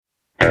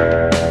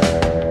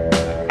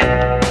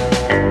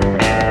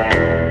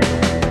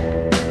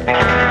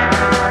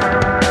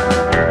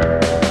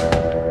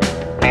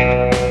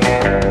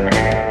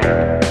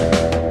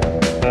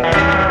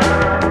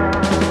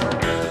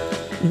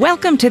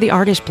to the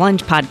Artist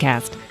Plunge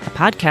podcast, a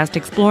podcast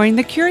exploring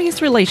the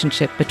curious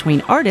relationship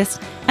between artists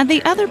and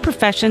the other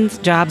professions,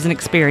 jobs, and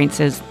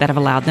experiences that have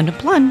allowed them to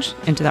plunge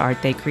into the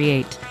art they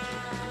create.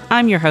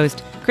 I'm your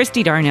host,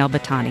 Christy Darnell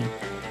Batani.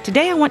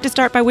 Today I want to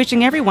start by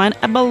wishing everyone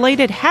a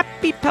belated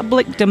Happy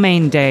Public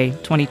Domain Day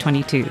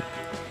 2022.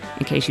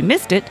 In case you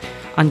missed it,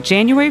 on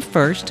January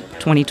 1st,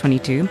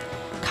 2022,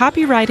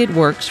 copyrighted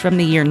works from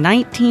the year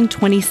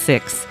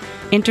 1926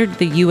 entered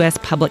the U.S.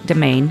 public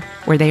domain,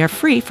 where they are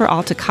free for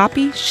all to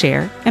copy,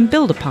 share, and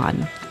build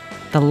upon.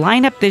 The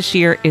lineup this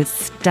year is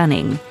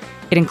stunning.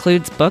 It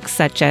includes books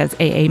such as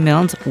A.A.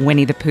 Milne's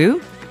Winnie the Pooh,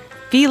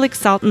 Felix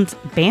Salten's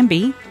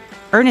Bambi,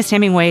 Ernest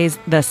Hemingway's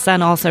The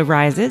Sun Also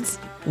Rises,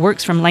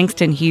 works from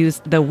Langston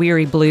Hughes' The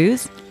Weary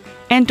Blues,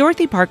 and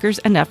Dorothy Parker's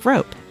Enough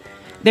Rope.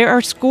 There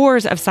are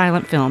scores of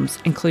silent films,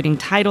 including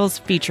titles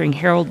featuring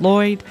Harold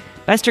Lloyd,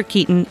 Buster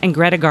Keaton, and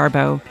Greta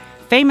Garbo,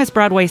 famous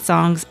Broadway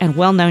songs, and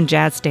well-known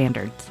jazz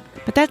standards.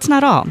 But that's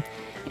not all.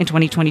 In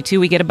 2022,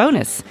 we get a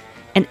bonus.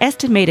 An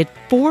estimated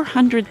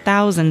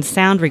 400,000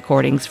 sound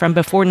recordings from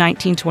before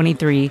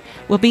 1923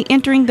 will be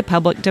entering the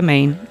public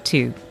domain,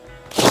 too.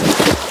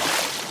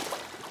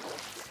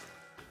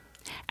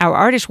 Our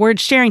artist word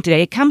sharing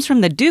today comes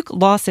from the Duke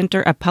Law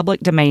Center of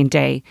Public Domain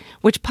Day,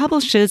 which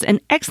publishes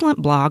an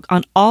excellent blog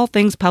on all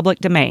things public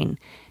domain,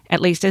 at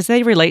least as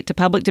they relate to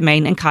public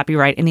domain and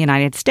copyright in the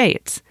United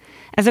States.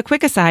 As a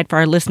quick aside for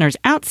our listeners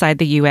outside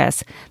the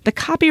U.S., the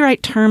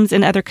copyright terms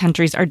in other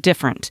countries are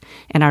different,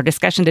 and our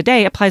discussion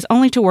today applies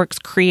only to works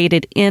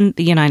created in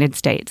the United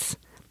States.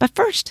 But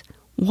first,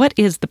 what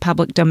is the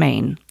public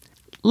domain?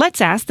 Let's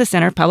ask the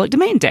Center of Public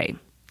Domain Day.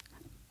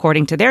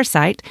 According to their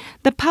site,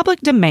 the public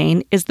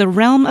domain is the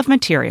realm of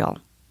material,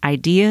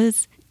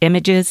 ideas,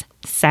 images,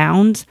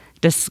 sounds,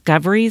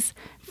 discoveries,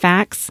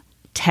 facts,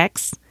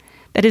 texts,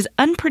 that is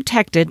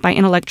unprotected by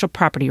intellectual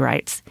property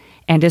rights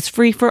and is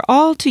free for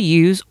all to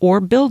use or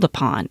build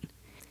upon.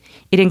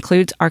 It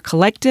includes our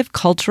collective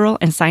cultural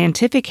and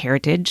scientific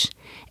heritage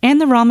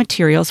and the raw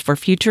materials for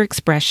future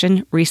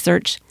expression,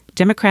 research,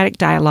 democratic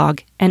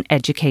dialogue, and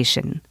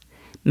education.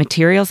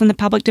 Materials in the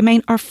public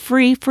domain are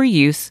free for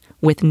use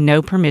with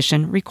no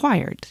permission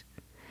required.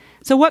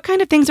 So what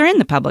kind of things are in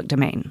the public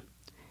domain?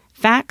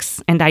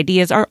 Facts and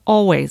ideas are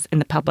always in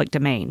the public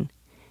domain.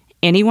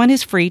 Anyone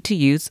is free to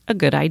use a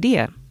good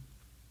idea.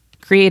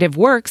 Creative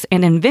works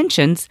and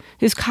inventions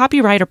whose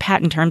copyright or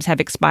patent terms have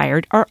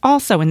expired are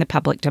also in the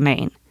public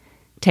domain.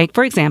 Take,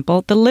 for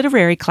example, the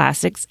literary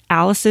classics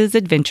Alice's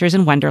Adventures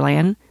in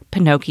Wonderland,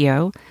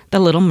 Pinocchio, The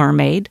Little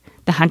Mermaid,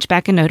 The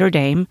Hunchback of Notre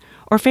Dame,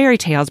 or fairy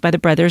tales by the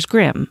Brothers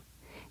Grimm.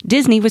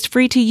 Disney was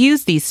free to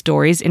use these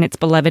stories in its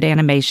beloved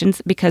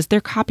animations because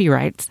their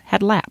copyrights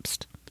had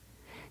lapsed.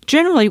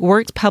 Generally,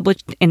 works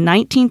published in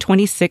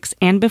 1926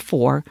 and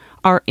before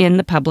are in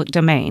the public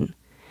domain.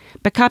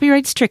 But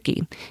copyright's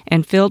tricky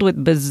and filled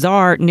with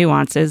bizarre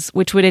nuances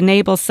which would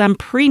enable some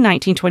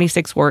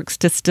pre-1926 works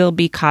to still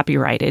be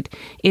copyrighted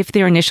if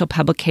their initial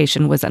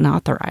publication was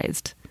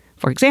unauthorized.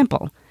 For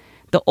example,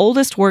 the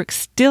oldest work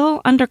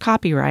still under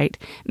copyright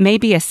may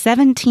be a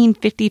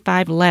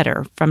 1755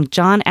 letter from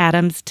John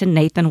Adams to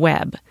Nathan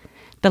Webb.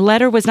 The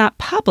letter was not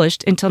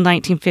published until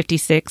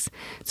 1956,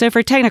 so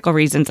for technical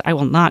reasons I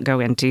will not go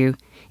into,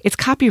 its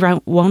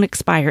copyright won't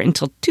expire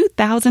until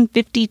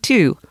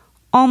 2052,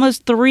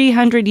 almost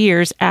 300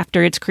 years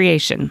after its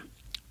creation.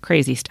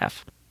 Crazy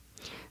stuff.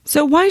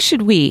 So why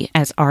should we,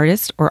 as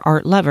artists or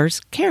art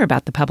lovers, care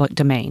about the public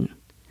domain?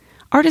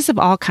 Artists of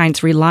all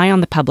kinds rely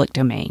on the public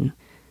domain.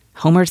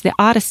 Homer's The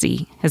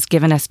Odyssey has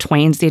given us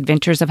Twain's The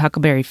Adventures of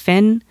Huckleberry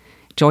Finn,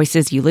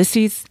 Joyce's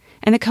Ulysses,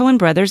 and the Coen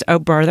brothers' O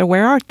Brother,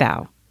 Where Art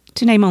Thou,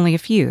 to name only a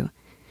few.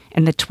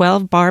 And the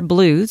 12-bar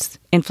blues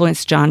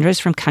influenced genres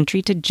from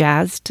country to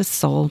jazz to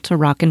soul to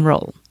rock and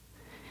roll.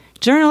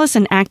 Journalists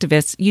and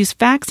activists use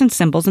facts and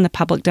symbols in the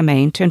public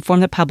domain to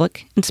inform the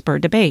public and spur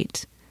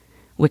debate.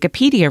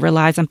 Wikipedia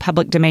relies on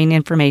public domain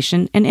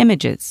information and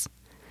images.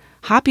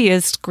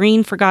 Hobbyists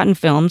screen forgotten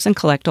films and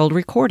collect old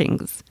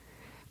recordings.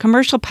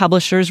 Commercial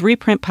publishers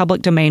reprint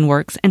public domain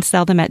works and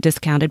sell them at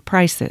discounted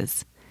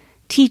prices.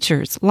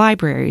 Teachers,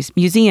 libraries,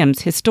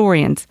 museums,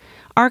 historians,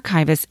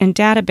 archivists, and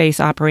database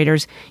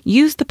operators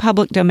use the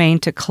public domain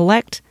to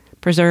collect,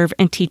 preserve,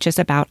 and teach us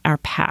about our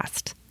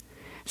past.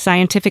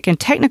 Scientific and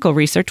technical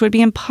research would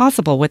be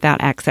impossible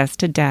without access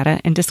to data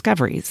and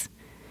discoveries.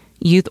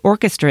 Youth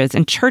orchestras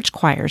and church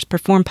choirs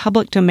perform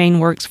public domain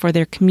works for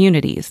their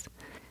communities.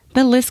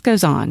 The list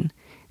goes on.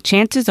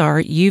 Chances are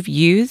you've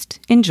used,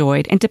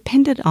 enjoyed, and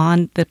depended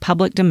on the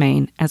public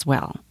domain as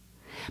well.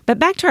 But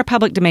back to our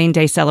Public Domain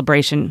Day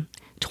celebration.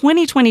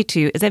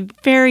 2022 is a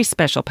very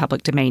special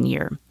public domain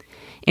year.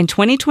 In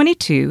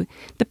 2022,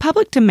 the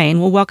public domain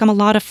will welcome a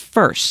lot of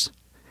firsts.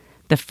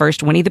 The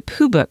first Winnie the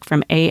Pooh book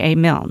from A.A.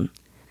 Milne.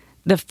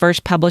 The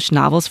first published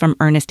novels from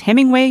Ernest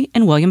Hemingway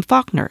and William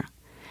Faulkner.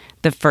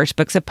 The first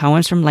books of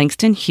poems from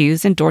Langston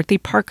Hughes and Dorothy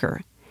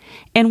Parker.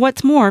 And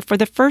what's more, for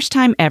the first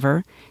time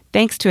ever,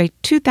 thanks to a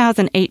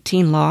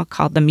 2018 law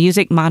called the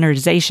Music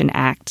Modernization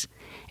Act,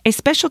 a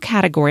special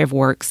category of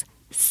works,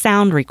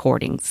 sound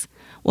recordings,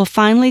 will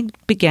finally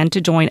begin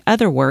to join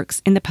other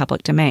works in the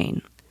public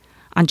domain.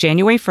 On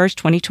January 1st,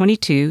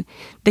 2022,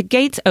 the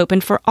gates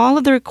opened for all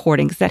of the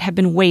recordings that have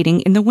been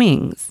waiting in the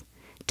wings.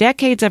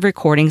 Decades of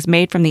recordings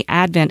made from the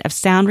advent of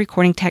sound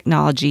recording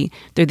technology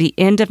through the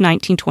end of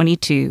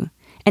 1922,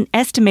 and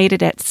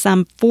estimated at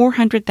some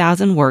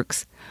 400,000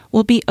 works,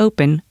 will be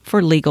open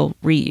for legal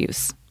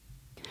reuse.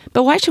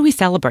 But why should we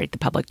celebrate the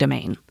public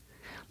domain?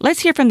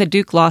 Let's hear from the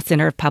Duke Law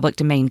Center of Public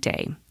Domain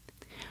Day.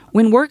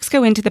 When works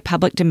go into the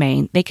public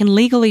domain, they can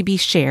legally be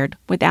shared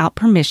without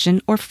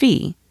permission or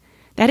fee.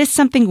 That is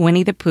something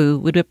Winnie the Pooh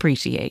would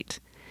appreciate.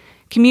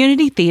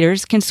 Community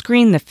theaters can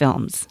screen the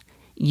films.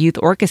 Youth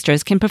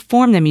orchestras can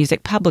perform the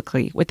music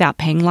publicly without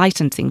paying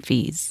licensing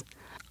fees.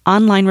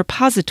 Online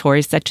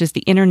repositories such as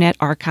the Internet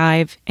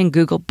Archive and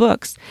Google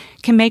Books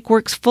can make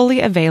works fully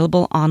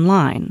available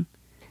online.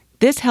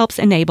 This helps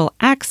enable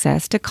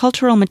access to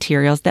cultural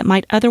materials that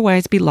might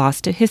otherwise be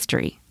lost to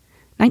history.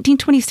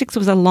 1926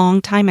 was a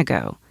long time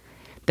ago.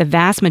 The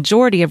vast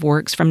majority of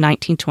works from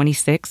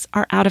 1926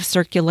 are out of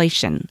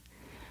circulation.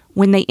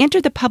 When they enter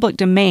the public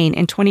domain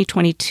in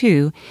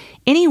 2022,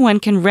 anyone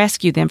can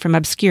rescue them from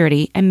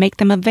obscurity and make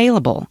them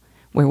available,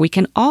 where we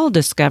can all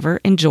discover,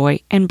 enjoy,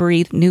 and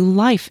breathe new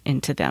life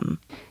into them.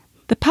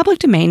 The public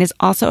domain is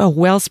also a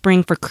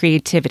wellspring for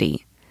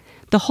creativity.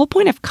 The whole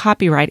point of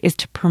copyright is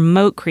to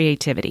promote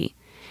creativity,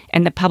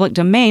 and the public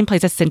domain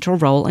plays a central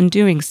role in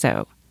doing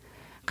so.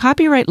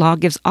 Copyright law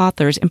gives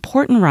authors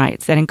important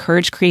rights that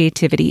encourage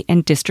creativity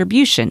and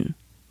distribution.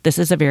 This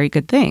is a very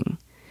good thing.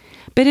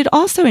 But it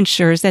also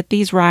ensures that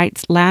these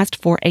rights last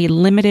for a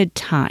limited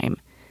time,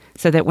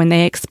 so that when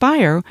they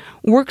expire,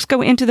 works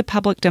go into the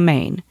public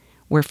domain,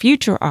 where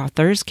future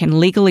authors can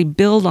legally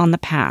build on the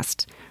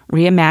past,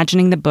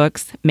 reimagining the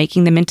books,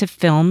 making them into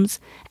films,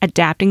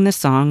 adapting the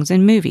songs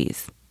and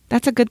movies.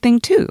 That's a good thing,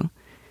 too.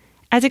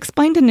 As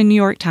explained in the New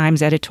York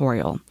Times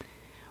editorial,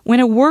 when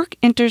a work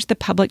enters the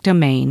public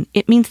domain,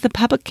 it means the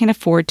public can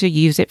afford to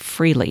use it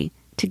freely,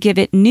 to give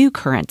it new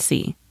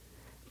currency.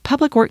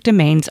 Public work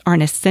domains are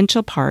an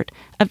essential part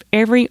of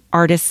every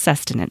artist's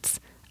sustenance,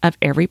 of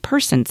every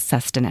person's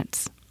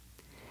sustenance.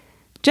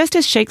 Just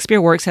as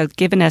Shakespeare works have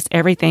given us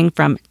everything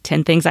from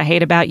 10 Things I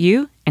Hate About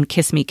You and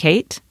Kiss Me,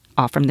 Kate,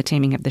 all from The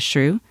Taming of the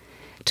Shrew,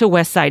 to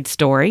West Side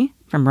Story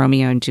from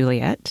Romeo and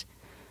Juliet,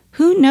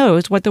 who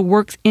knows what the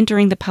works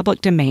entering the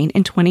public domain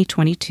in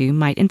 2022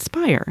 might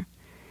inspire?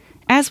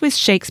 As with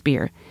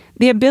Shakespeare,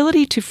 the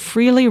ability to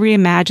freely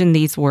reimagine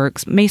these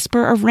works may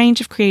spur a range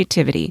of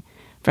creativity,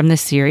 from the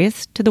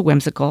serious to the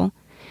whimsical,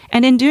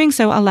 and in doing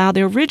so allow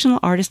the original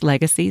artist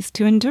legacies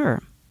to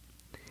endure.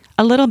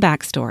 A little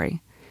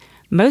backstory.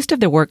 Most of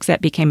the works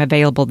that became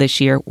available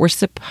this year were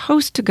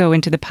supposed to go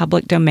into the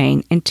public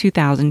domain in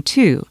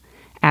 2002,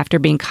 after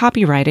being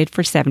copyrighted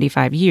for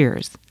 75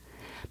 years.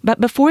 But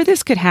before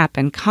this could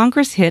happen,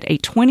 Congress hit a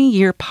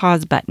 20-year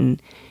pause button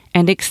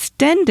and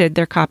extended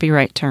their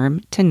copyright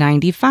term to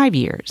 95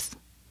 years.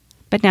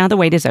 But now the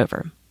wait is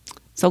over.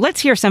 So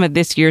let's hear some of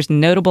this year's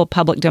notable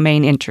public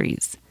domain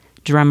entries.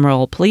 Drum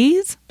roll,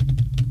 please.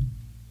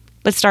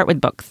 Let's start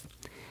with books.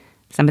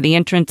 Some of the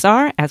entrants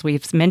are, as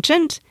we've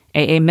mentioned,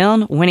 A.A.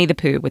 Milne, Winnie the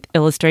Pooh, with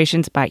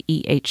illustrations by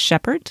E.H.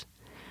 Shepard.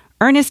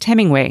 Ernest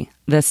Hemingway,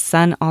 The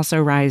Sun Also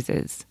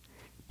Rises.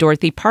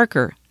 Dorothy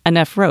Parker,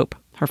 Enough Rope,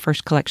 her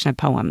first collection of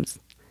poems.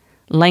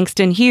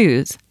 Langston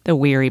Hughes, The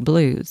Weary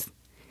Blues.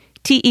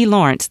 T.E.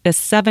 Lawrence, The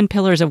Seven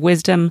Pillars of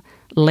Wisdom,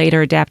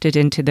 later adapted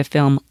into the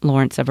film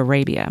Lawrence of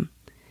Arabia.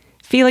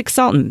 Felix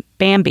Salten,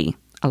 Bambi,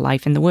 A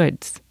Life in the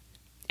Woods.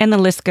 And the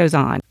list goes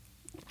on.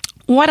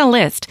 What a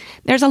list!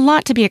 There's a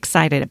lot to be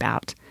excited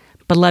about.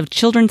 Beloved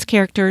children's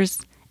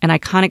characters, an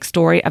iconic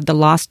story of the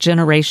lost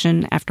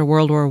generation after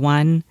World War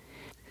I,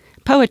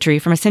 poetry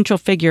from a central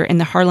figure in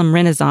the Harlem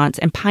Renaissance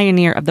and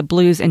pioneer of the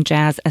blues and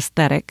jazz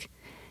aesthetic,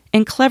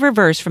 and clever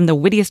verse from the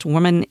wittiest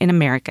woman in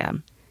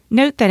America.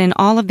 Note that in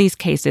all of these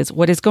cases,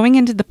 what is going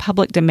into the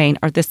public domain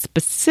are the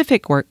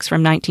specific works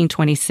from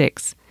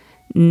 1926,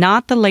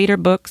 not the later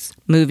books,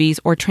 movies,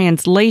 or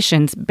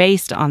translations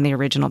based on the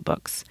original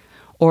books,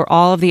 or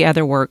all of the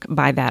other work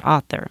by that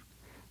author.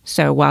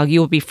 So while you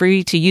will be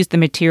free to use the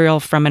material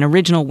from an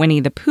original Winnie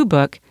the Pooh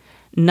book,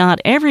 not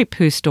every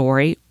Pooh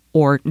story,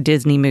 or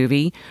Disney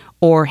movie,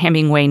 or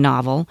Hemingway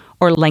novel,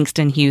 or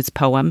Langston Hughes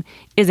poem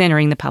is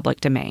entering the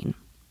public domain.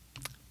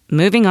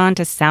 Moving on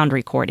to sound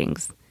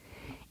recordings.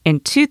 In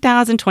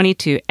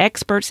 2022,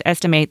 experts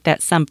estimate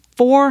that some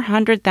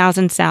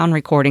 400,000 sound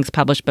recordings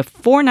published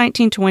before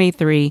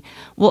 1923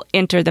 will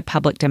enter the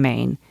public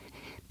domain.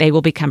 They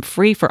will become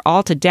free for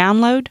all to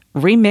download,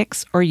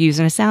 remix, or use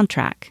in a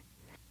soundtrack.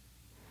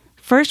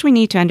 First, we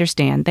need to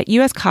understand that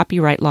U.S.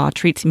 copyright law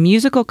treats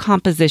musical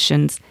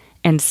compositions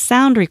and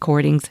sound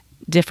recordings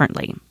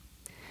differently.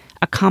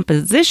 A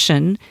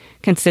composition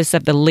consists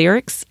of the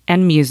lyrics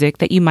and music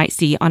that you might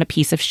see on a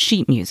piece of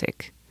sheet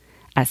music.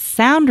 A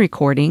sound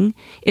recording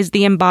is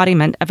the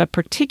embodiment of a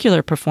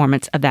particular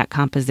performance of that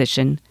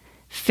composition,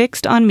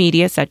 fixed on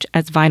media such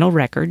as vinyl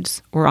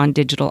records or on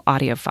digital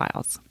audio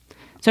files.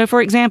 So,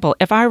 for example,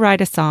 if I write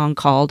a song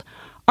called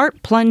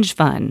Art Plunge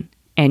Fun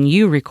and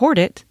you record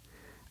it,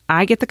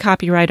 I get the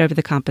copyright over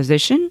the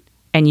composition,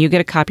 and you get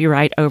a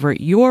copyright over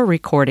your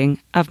recording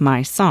of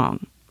my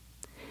song.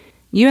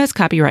 U.S.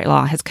 copyright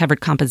law has covered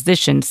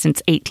composition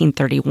since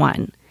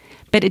 1831,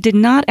 but it did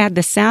not add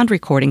the sound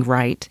recording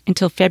right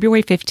until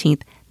February 15,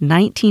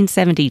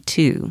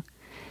 1972.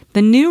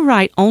 The new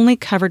right only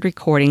covered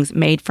recordings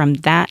made from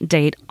that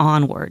date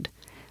onward,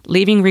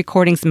 leaving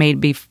recordings made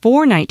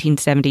before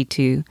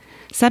 1972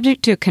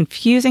 subject to a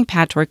confusing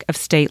patchwork of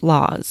state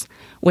laws,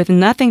 with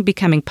nothing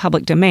becoming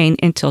public domain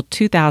until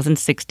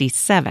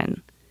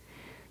 2067.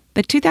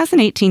 The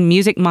 2018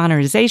 Music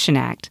Modernization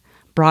Act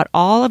brought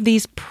all of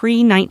these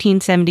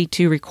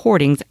pre-1972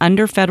 recordings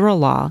under federal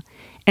law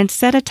and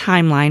set a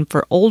timeline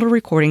for older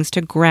recordings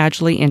to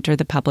gradually enter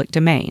the public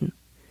domain.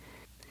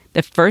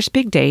 The first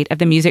big date of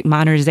the Music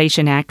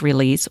Modernization Act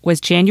release was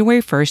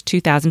January 1,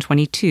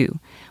 2022,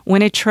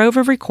 when a trove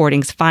of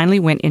recordings finally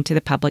went into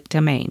the public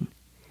domain.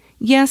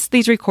 Yes,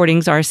 these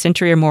recordings are a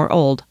century or more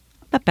old,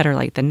 but better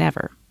late than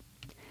never.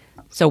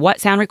 So what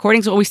sound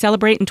recordings will we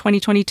celebrate in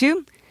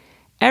 2022?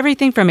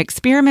 Everything from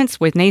experiments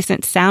with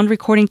nascent sound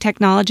recording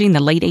technology in the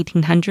late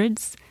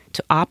 1800s,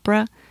 to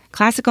opera,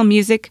 classical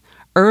music,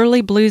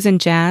 early blues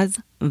and jazz,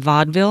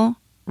 vaudeville,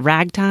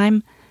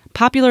 ragtime,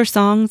 popular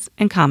songs,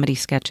 and comedy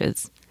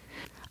sketches.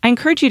 I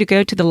encourage you to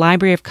go to the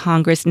Library of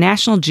Congress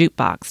National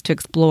Jukebox to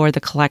explore the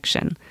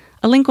collection.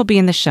 A link will be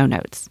in the show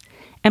notes.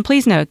 And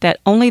please note that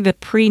only the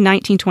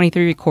pre-1923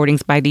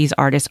 recordings by these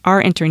artists are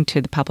entering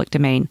to the public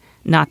domain,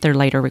 not their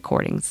later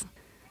recordings.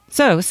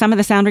 So, some of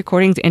the sound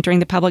recordings entering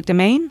the public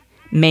domain: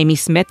 Mamie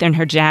Smith and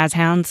her Jazz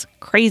Hounds,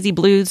 Crazy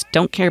Blues,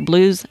 Don't Care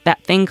Blues,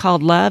 That Thing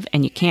Called Love,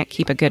 and You Can't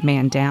Keep a Good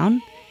Man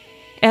Down.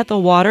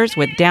 Ethel Waters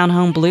with Down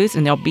Home Blues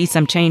and There'll Be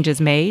Some Changes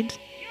Made.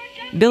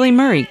 Billy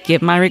Murray,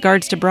 Give My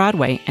Regards to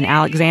Broadway and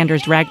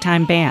Alexander's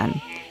Ragtime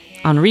Band.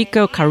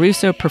 Enrico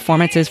Caruso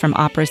performances from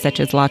operas such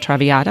as La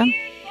Traviata.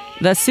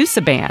 The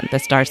Sousa Band, The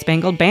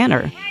Star-Spangled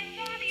Banner.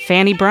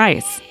 Fanny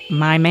Brice,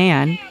 My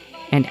Man,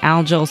 and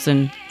Al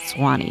Jolson,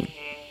 Swanee.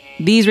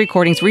 These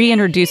recordings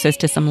reintroduce us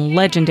to some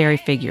legendary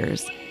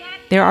figures.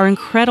 There are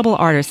incredible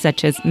artists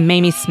such as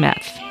Mamie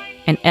Smith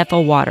and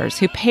Ethel Waters,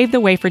 who paved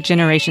the way for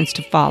generations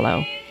to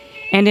follow,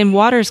 and in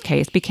Waters'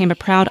 case became a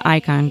proud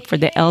icon for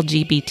the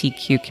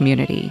LGBTQ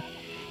community.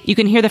 You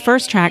can hear the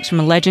first tracks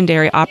from a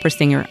legendary opera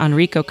singer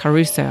Enrico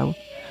Caruso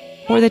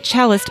or the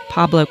cellist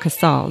Pablo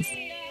Casals.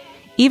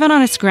 Even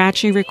on a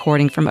scratchy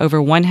recording from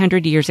over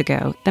 100 years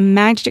ago, the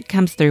magic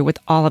comes through with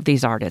all of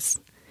these artists.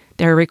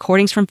 There are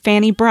recordings from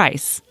Fanny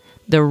Brice,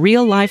 the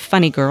real-life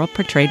funny girl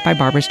portrayed by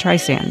Barbra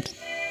Streisand.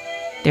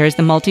 There is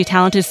the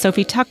multi-talented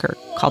Sophie Tucker,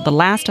 called the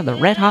last of the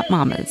Red Hot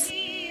Mamas.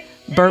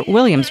 Burt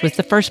Williams was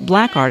the first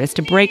black artist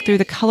to break through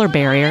the color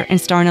barrier and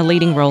star in a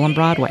leading role on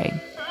Broadway.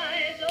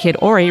 Kid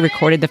Ory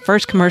recorded the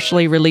first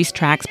commercially released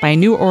tracks by a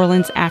New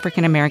Orleans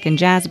African-American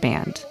jazz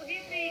band.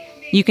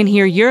 You can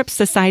hear Europe's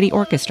Society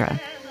Orchestra,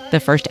 the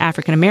first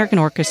African-American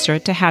orchestra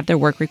to have their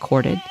work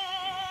recorded,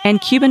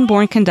 and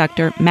Cuban-born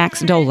conductor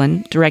Max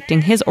Dolan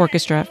directing his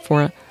orchestra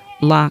for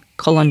La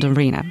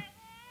Golondrina.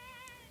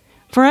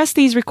 For us,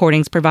 these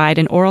recordings provide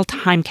an oral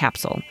time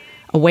capsule,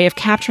 a way of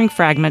capturing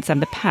fragments of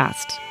the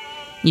past.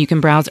 You can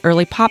browse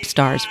early pop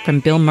stars from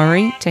Bill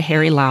Murray to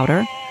Harry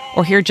Lauder,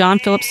 or hear John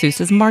Philip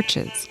Sousa's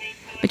marches.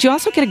 But you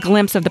also get a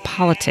glimpse of the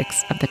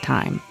politics of the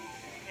time.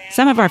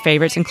 Some of our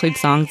favorites include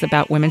songs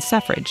about women's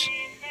suffrage.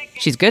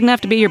 She's good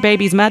enough to be your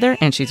baby's mother,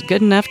 and she's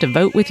good enough to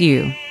vote with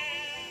you.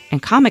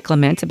 And comic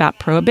laments about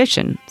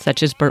prohibition,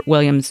 such as Burt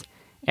Williams'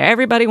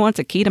 Everybody Wants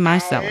a Key to My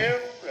Cellar. Everybody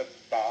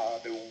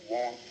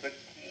wants a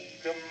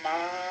key to my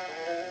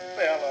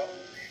cellar.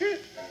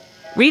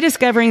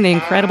 Rediscovering the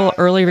incredible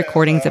early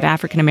recordings of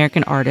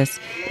African-American artists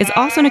is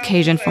also an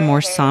occasion for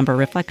more somber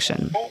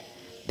reflection.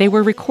 They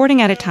were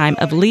recording at a time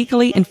of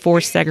legally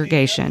enforced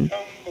segregation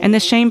and the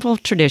shameful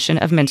tradition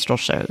of minstrel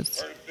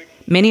shows.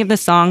 Many of the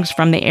songs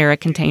from the era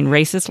contain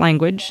racist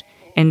language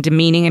and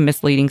demeaning and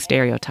misleading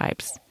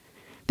stereotypes.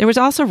 There was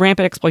also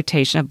rampant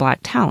exploitation of black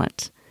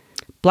talent.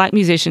 Black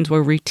musicians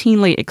were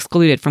routinely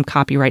excluded from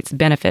copyright's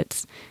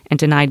benefits and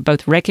denied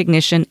both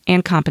recognition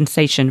and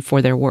compensation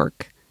for their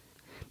work.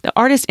 The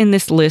artists in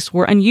this list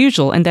were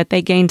unusual in that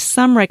they gained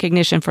some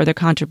recognition for their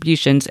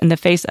contributions in the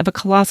face of a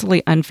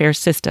colossally unfair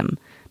system,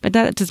 but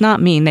that does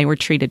not mean they were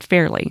treated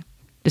fairly.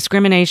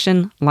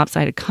 Discrimination,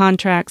 lopsided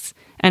contracts,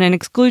 and an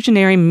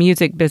exclusionary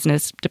music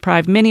business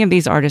deprived many of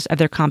these artists of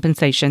their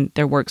compensation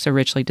their works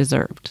originally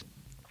deserved.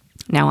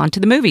 Now on to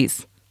the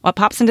movies. What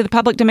pops into the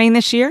public domain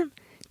this year?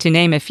 To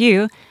name a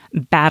few,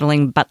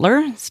 Battling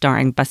Butler,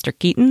 starring Buster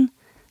Keaton,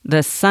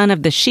 The Son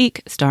of the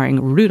Sheik, starring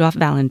Rudolph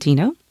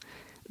Valentino,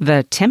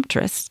 The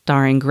Temptress,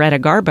 starring Greta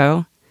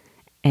Garbo,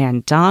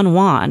 and Don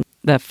Juan,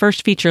 the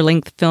first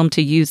feature-length film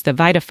to use the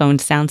Vitaphone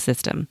sound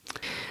system.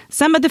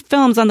 Some of the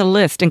films on the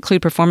list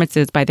include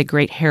performances by the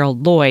great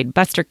Harold Lloyd,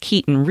 Buster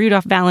Keaton,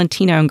 Rudolph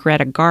Valentino, and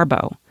Greta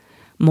Garbo.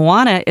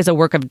 Moana is a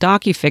work of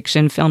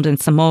docufiction filmed in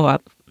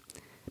Samoa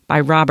by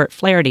Robert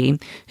Flaherty,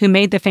 who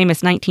made the famous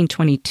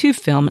 1922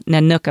 film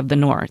Nanook of the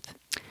North.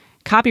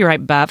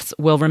 Copyright buffs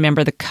will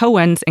remember the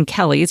Cohens and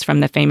Kellys from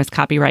the famous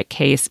copyright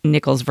case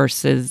Nichols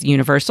versus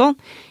Universal,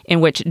 in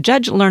which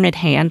Judge Learned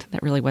Hand,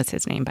 that really was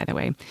his name, by the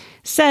way,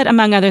 said,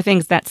 among other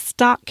things, that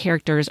stock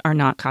characters are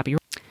not copyrighted.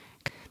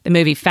 The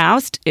movie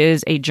Faust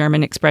is a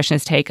German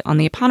expressionist take on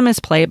the eponymous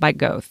play by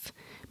Goethe.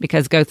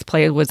 Because Goethe's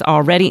play was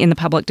already in the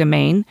public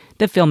domain,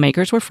 the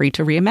filmmakers were free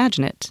to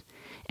reimagine it.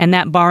 And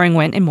that borrowing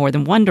went in more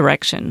than one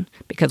direction,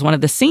 because one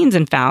of the scenes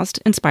in Faust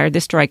inspired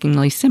the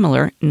strikingly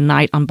similar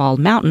Night on Bald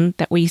Mountain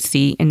that we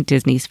see in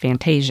Disney's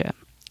Fantasia.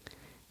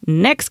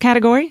 Next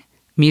category,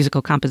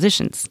 musical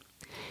compositions.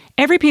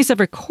 Every piece of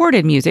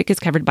recorded music is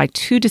covered by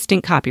two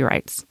distinct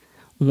copyrights.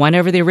 One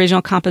over the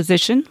original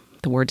composition,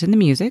 the words and the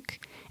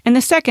music, and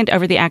the second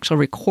over the actual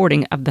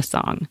recording of the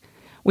song.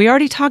 We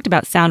already talked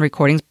about sound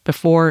recordings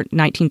before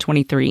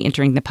 1923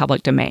 entering the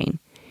public domain.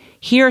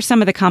 Here are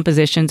some of the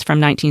compositions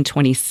from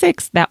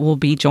 1926 that will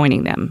be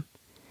joining them.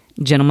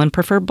 Gentlemen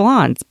Prefer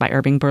Blondes by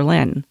Irving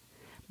Berlin.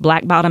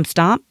 Black Bottom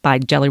Stomp by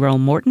Jelly Roll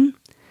Morton.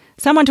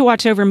 Someone to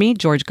Watch Over Me,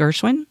 George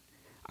Gershwin.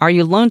 Are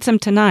You Lonesome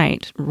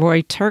Tonight,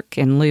 Roy Turk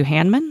and Lou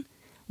Handman.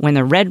 When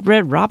the Red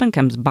Robin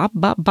Comes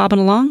Bobbing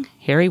Along,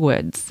 Harry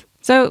Woods.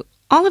 So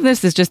all of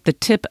this is just the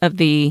tip of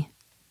the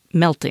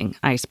melting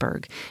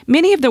iceberg.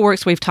 Many of the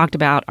works we've talked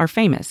about are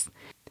famous.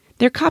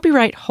 Their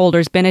copyright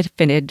holders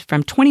benefited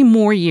from 20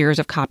 more years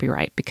of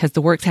copyright because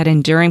the works had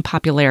enduring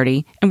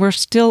popularity and were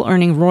still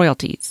earning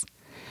royalties.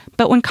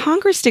 But when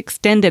Congress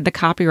extended the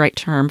copyright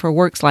term for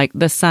works like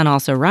The Sun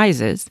Also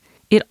Rises,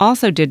 it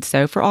also did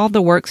so for all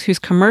the works whose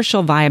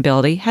commercial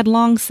viability had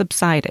long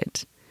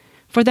subsided.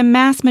 For the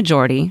mass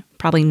majority,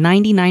 probably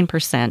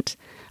 99%,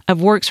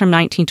 of works from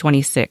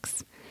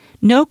 1926,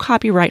 no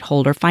copyright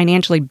holder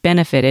financially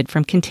benefited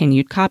from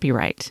continued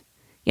copyright,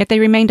 yet they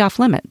remained off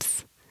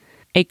limits.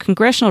 A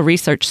Congressional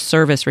Research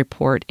Service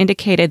report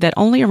indicated that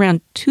only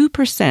around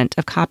 2%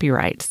 of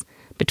copyrights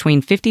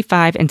between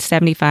 55 and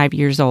 75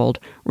 years old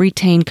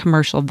retain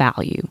commercial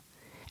value.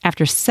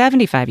 After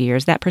 75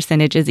 years, that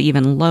percentage is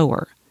even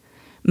lower.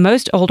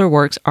 Most older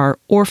works are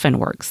orphan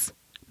works,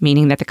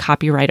 meaning that the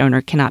copyright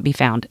owner cannot be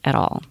found at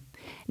all.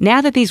 Now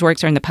that these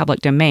works are in the public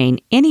domain,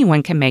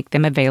 anyone can make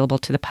them available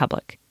to the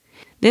public.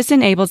 This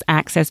enables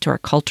access to our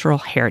cultural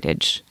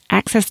heritage,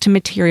 access to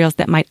materials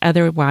that might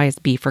otherwise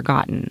be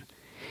forgotten.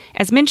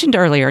 As mentioned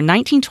earlier,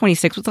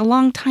 1926 was a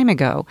long time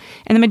ago,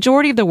 and the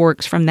majority of the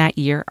works from that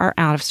year are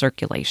out of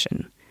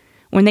circulation.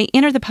 When they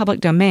enter the public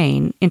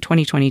domain in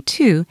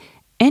 2022,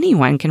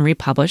 anyone can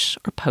republish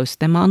or post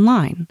them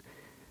online.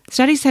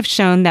 Studies have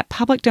shown that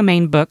public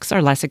domain books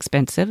are less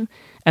expensive,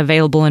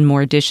 available in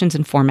more editions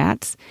and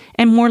formats,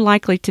 and more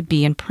likely to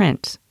be in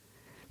print.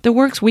 The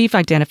works we've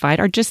identified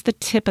are just the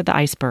tip of the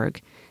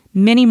iceberg.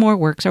 Many more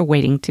works are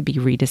waiting to be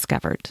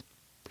rediscovered.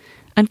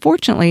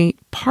 Unfortunately,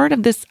 part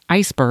of this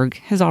iceberg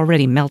has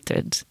already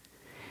melted.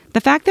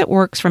 The fact that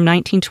works from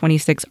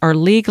 1926 are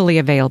legally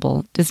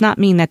available does not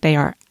mean that they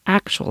are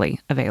actually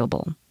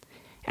available.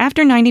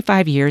 After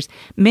 95 years,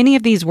 many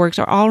of these works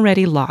are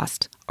already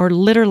lost or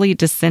literally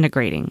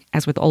disintegrating,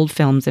 as with old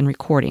films and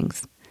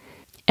recordings.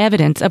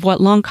 Evidence of what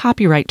long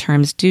copyright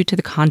terms do to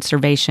the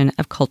conservation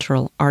of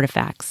cultural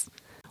artifacts.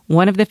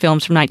 One of the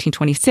films from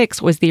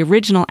 1926 was the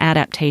original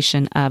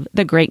adaptation of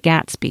The Great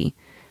Gatsby,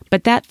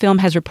 but that film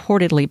has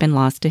reportedly been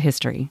lost to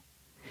history.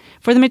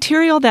 For the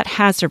material that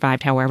has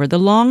survived, however, the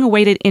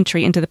long-awaited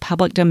entry into the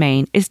public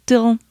domain is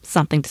still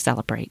something to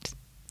celebrate.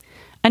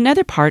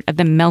 Another part of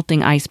the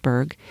melting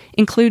iceberg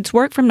includes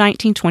work from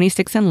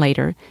 1926 and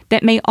later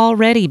that may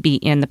already be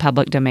in the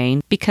public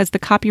domain because the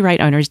copyright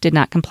owners did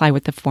not comply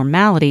with the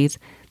formalities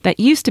that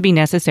used to be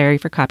necessary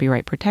for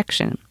copyright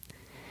protection.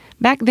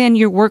 Back then,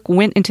 your work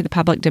went into the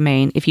public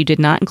domain if you did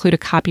not include a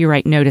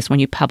copyright notice when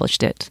you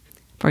published it.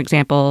 For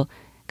example,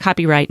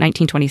 copyright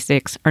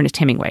 1926, Ernest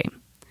Hemingway.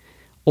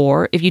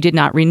 Or if you did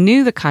not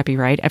renew the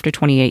copyright after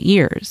 28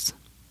 years.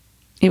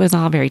 It was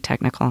all very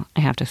technical,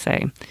 I have to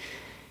say.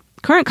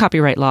 Current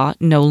copyright law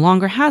no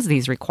longer has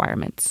these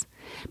requirements.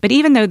 But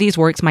even though these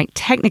works might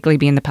technically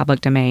be in the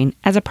public domain,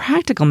 as a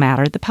practical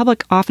matter, the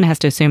public often has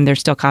to assume they're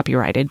still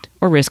copyrighted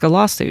or risk a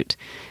lawsuit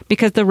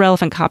because the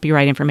relevant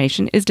copyright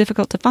information is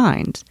difficult to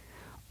find.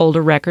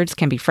 Older records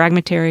can be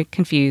fragmentary,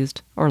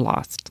 confused, or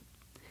lost.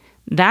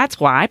 That's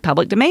why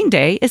Public Domain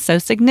Day is so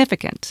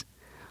significant.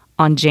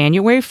 On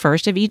January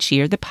 1st of each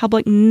year, the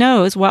public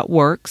knows what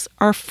works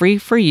are free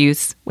for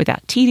use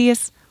without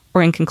tedious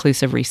or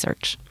inconclusive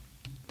research.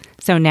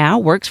 So now,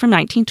 works from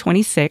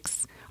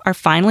 1926 are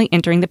finally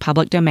entering the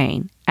public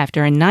domain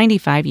after a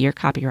 95-year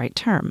copyright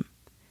term.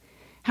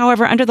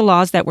 However, under the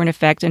laws that were in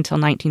effect until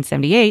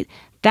 1978,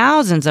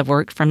 thousands of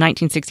works from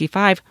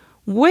 1965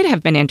 would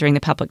have been entering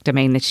the public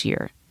domain this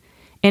year.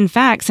 In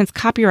fact, since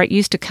copyright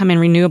used to come in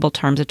renewable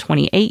terms of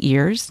 28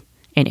 years,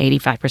 and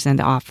 85% of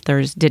the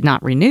authors did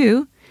not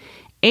renew,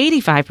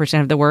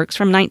 85% of the works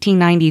from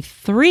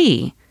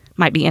 1993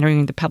 might be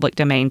entering the public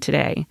domain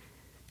today.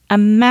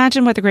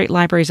 Imagine what the great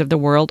libraries of the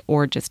world,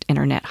 or just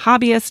internet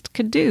hobbyists,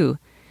 could do.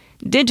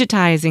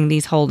 Digitizing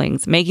these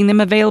holdings, making them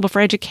available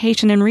for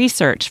education and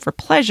research, for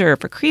pleasure,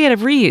 for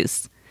creative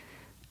reuse.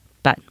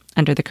 But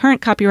Under the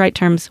current copyright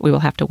terms, we will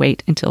have to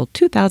wait until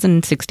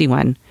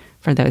 2061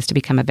 for those to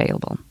become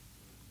available.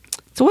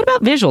 So what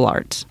about visual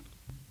arts?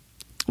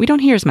 We don't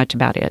hear as much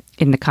about it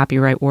in the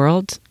copyright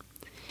world.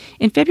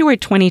 In February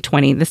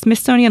 2020, the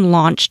Smithsonian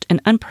launched an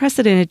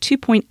unprecedented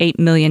 2.8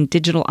 million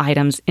digital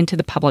items into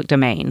the public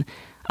domain,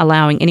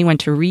 allowing anyone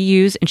to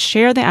reuse and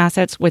share the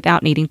assets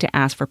without needing to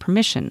ask for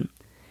permission.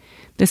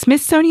 The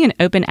Smithsonian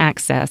Open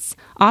Access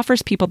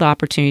offers people the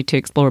opportunity to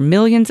explore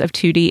millions of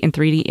 2D and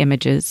 3D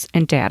images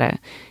and data,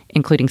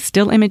 including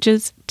still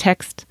images,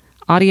 text,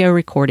 audio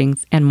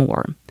recordings, and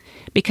more.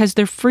 Because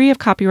they're free of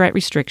copyright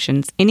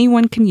restrictions,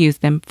 anyone can use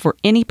them for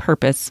any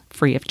purpose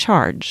free of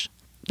charge.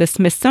 The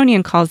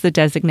Smithsonian calls the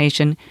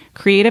designation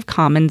Creative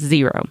Commons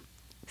Zero,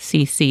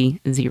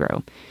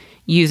 CC0,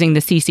 using the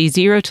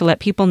CC0 to let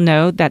people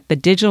know that the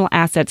digital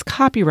asset's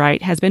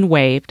copyright has been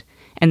waived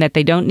and that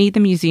they don't need the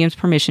museum's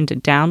permission to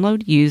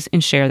download, use,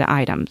 and share the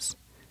items.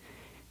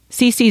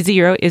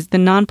 CC0 is the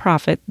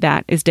nonprofit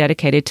that is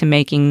dedicated to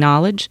making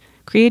knowledge,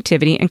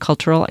 creativity, and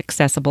cultural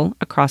accessible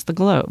across the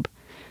globe.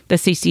 The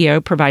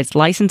CC0 provides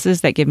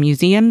licenses that give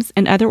museums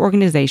and other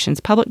organizations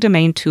public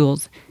domain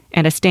tools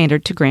and a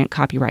standard to grant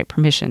copyright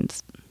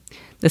permissions.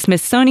 The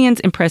Smithsonian's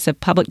impressive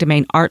public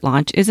domain art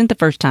launch isn't the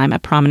first time a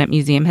prominent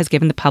museum has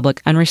given the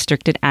public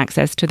unrestricted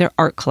access to their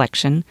art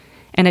collection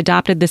and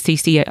adopted the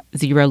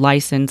CC0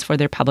 license for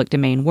their public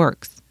domain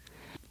works.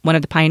 One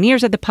of the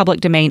pioneers of the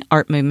public domain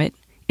art movement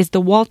is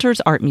the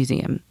Walters Art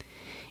Museum.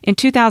 In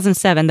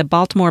 2007, the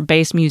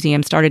Baltimore-based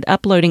museum started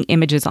uploading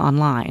images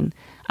online,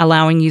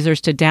 allowing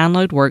users to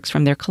download works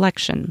from their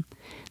collection.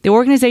 The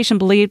organization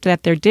believed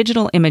that their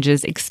digital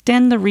images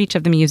extend the reach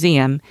of the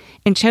museum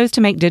and chose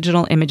to make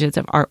digital images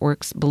of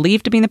artworks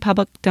believed to be in the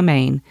public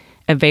domain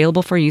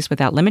available for use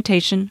without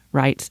limitation,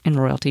 rights, and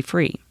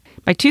royalty-free.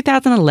 By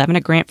 2011,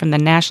 a grant from the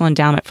National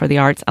Endowment for the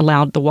Arts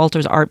allowed the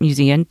Walters Art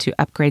Museum to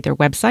upgrade their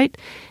website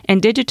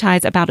and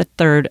digitize about a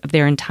third of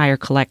their entire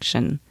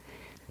collection.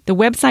 The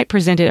website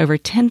presented over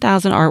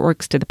 10,000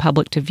 artworks to the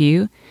public to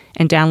view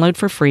and download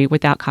for free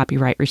without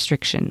copyright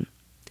restriction.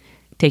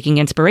 Taking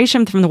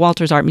inspiration from the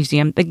Walters Art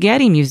Museum, the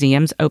Getty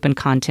Museum's Open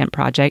Content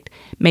Project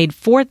made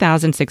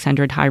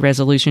 4,600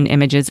 high-resolution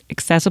images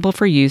accessible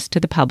for use to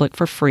the public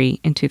for free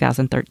in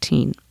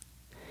 2013.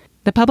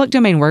 The public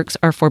domain works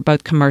are for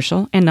both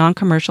commercial and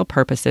non-commercial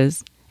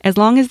purposes, as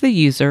long as the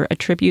user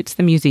attributes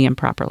the museum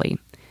properly.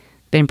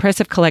 The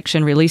impressive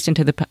collection released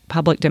into the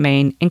public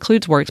domain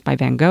includes works by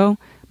Van Gogh,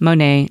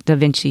 Monet, Da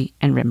Vinci,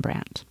 and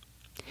Rembrandt.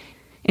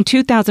 In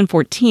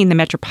 2014, the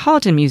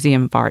Metropolitan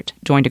Museum of Art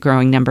joined a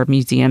growing number of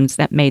museums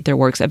that made their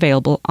works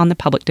available on the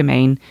public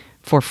domain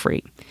for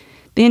free.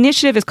 The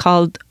initiative is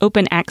called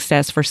Open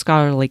Access for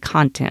Scholarly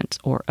Content,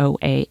 or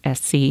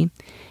OASC,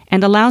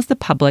 and allows the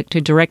public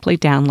to directly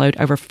download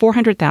over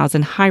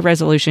 400,000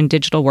 high-resolution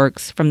digital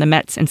works from the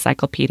Met's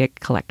encyclopedic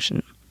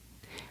collection.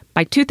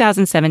 By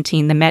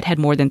 2017, the Met had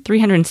more than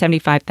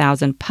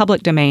 375,000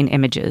 public domain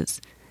images.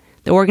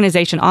 The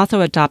organization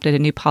also adopted a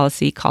new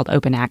policy called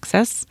Open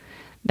Access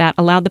that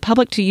allowed the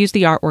public to use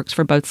the artworks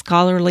for both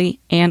scholarly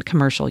and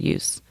commercial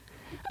use.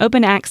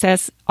 Open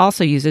Access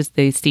also uses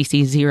the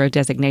CC0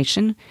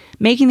 designation,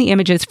 making the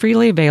images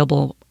freely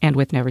available and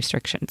with no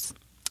restrictions.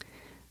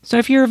 So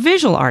if you're a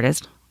visual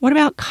artist, what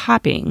about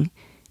copying,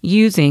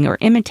 using, or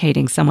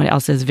imitating someone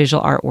else's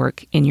visual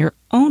artwork in your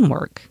own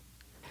work?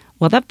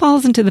 Well, that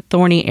falls into the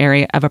thorny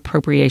area of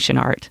appropriation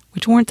art,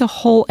 which warrants a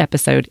whole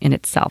episode in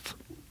itself.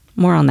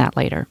 More on that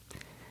later.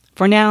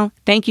 For now,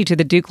 thank you to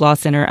the Duke Law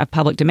Center of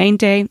Public Domain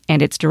Day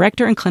and its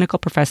director and clinical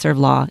professor of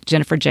law,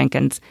 Jennifer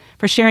Jenkins,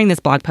 for sharing this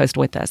blog post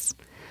with us.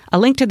 A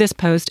link to this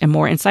post and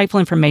more insightful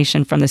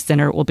information from the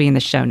center will be in the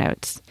show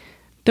notes.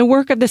 The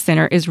work of the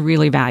center is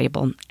really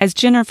valuable. As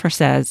Jennifer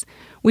says,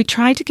 we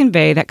try to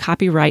convey that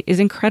copyright is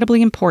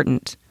incredibly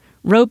important.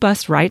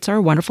 Robust rights are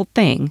a wonderful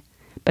thing,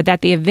 but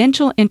that the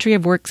eventual entry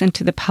of works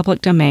into the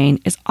public domain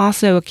is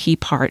also a key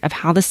part of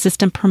how the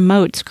system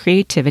promotes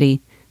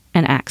creativity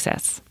and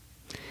access.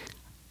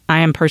 I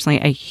am personally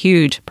a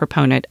huge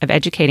proponent of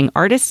educating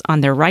artists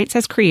on their rights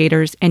as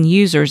creators and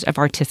users of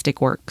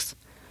artistic works.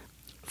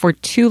 For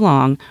too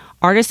long,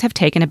 artists have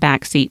taken a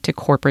backseat to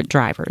corporate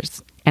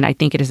drivers, and I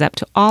think it is up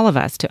to all of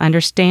us to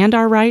understand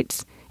our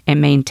rights and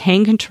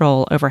maintain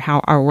control over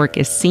how our work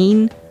is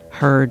seen,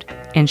 heard,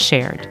 and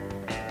shared.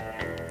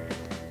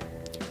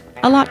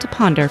 A lot to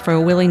ponder for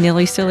a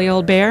willy-nilly silly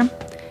old bear,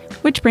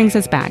 which brings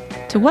us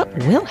back to what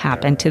will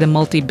happen to the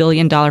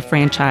multi-billion-dollar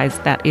franchise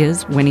that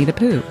is Winnie the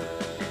Pooh.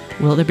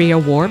 Will there be a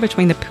war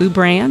between the Pooh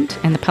brand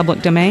and the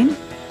public domain?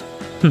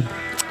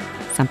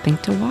 Something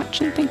to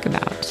watch and think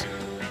about.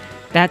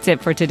 That's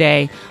it for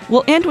today.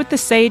 We'll end with the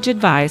sage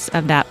advice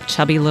of that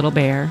chubby little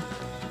bear.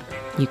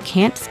 You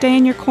can't stay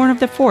in your corner of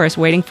the forest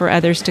waiting for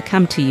others to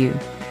come to you.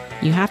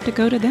 You have to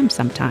go to them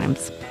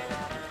sometimes.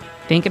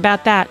 Think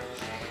about that.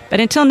 But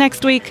until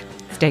next week,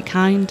 stay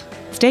kind,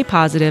 stay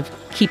positive,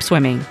 keep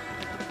swimming.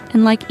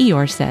 And like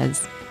Eeyore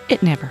says,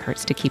 it never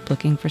hurts to keep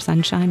looking for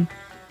sunshine.